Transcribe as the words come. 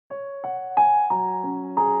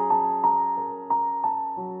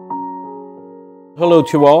Hello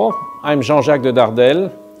to all, I'm Jean-Jacques de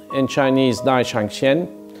Dardel, in Chinese Dai Shangxian.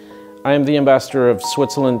 I am the ambassador of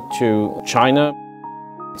Switzerland to China.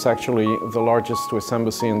 It's actually the largest Swiss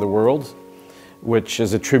embassy in the world, which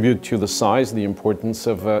is a tribute to the size, the importance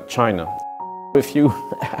of China. If you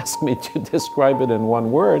ask me to describe it in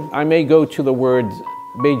one word, I may go to the word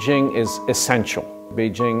Beijing is essential.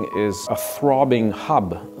 Beijing is a throbbing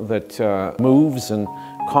hub that moves and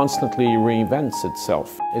constantly reinvents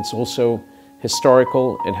itself. It's also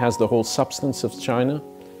historical, it has the whole substance of China.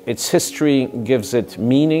 Its history gives it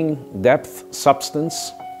meaning, depth,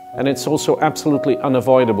 substance, and it's also absolutely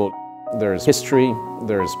unavoidable. There's history,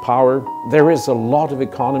 there's power, there is a lot of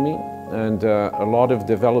economy and a lot of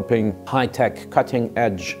developing high-tech,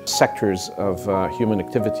 cutting-edge sectors of human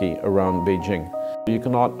activity around Beijing. You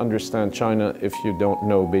cannot understand China if you don't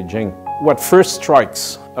know Beijing. What first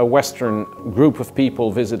strikes a Western group of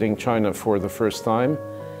people visiting China for the first time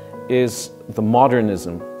is the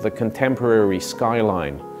modernism, the contemporary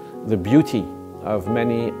skyline, the beauty of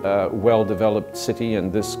many well-developed city,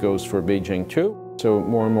 and this goes for Beijing too. So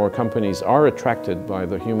more and more companies are attracted by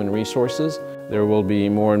the human resources. There will be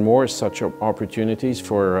more and more such opportunities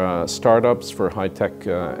for startups, for high-tech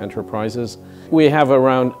enterprises. We have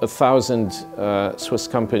around 1,000 Swiss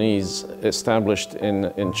companies established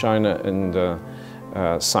in China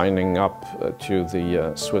and signing up to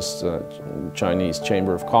the Swiss-Chinese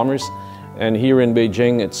Chamber of Commerce. And here in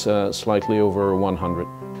Beijing, it's slightly over 100.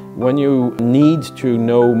 When you need to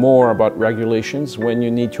know more about regulations, when you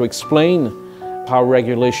need to explain how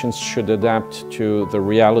regulations should adapt to the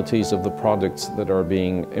realities of the products that are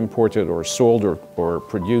being imported or sold or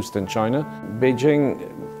produced in China, Beijing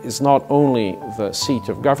is not only the seat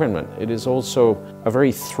of government, it is also a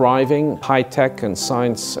very thriving high-tech and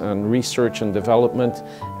science and research and development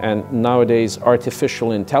and nowadays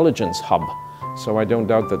artificial intelligence hub. So I don't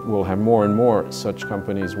doubt that we'll have more and more such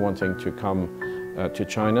companies wanting to come to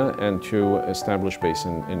China and to establish base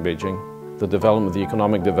in Beijing. The development, the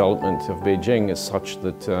economic development of Beijing is such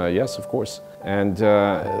that, yes, of course. And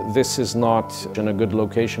this is not in a good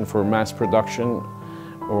location for mass production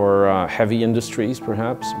or heavy industries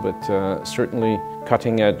perhaps, but certainly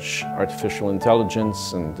cutting-edge artificial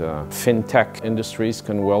intelligence and fintech industries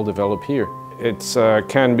can well develop here. It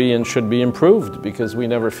can be and should be improved because we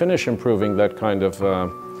never finish improving that kind of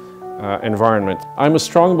environment. I'm a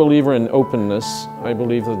strong believer in openness. I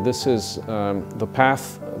believe that this is the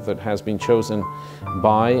path that has been chosen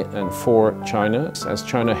by and for China. As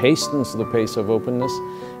China hastens the pace of openness,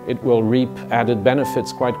 it will reap added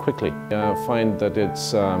benefits quite quickly. I find that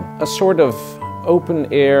it's a sort of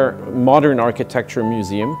open-air modern architecture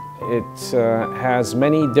museum. It has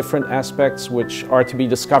many different aspects which are to be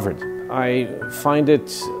discovered. I find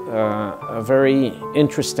it a very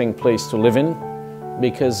interesting place to live in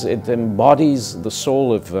because it embodies the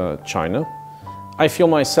soul of China. I feel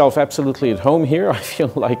myself absolutely at home here. I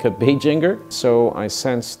feel like a Beijinger. So I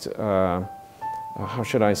sensed, how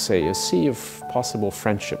should I say, a sea of possible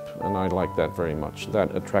friendship, and I like that very much.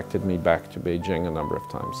 That attracted me back to Beijing a number of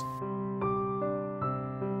times.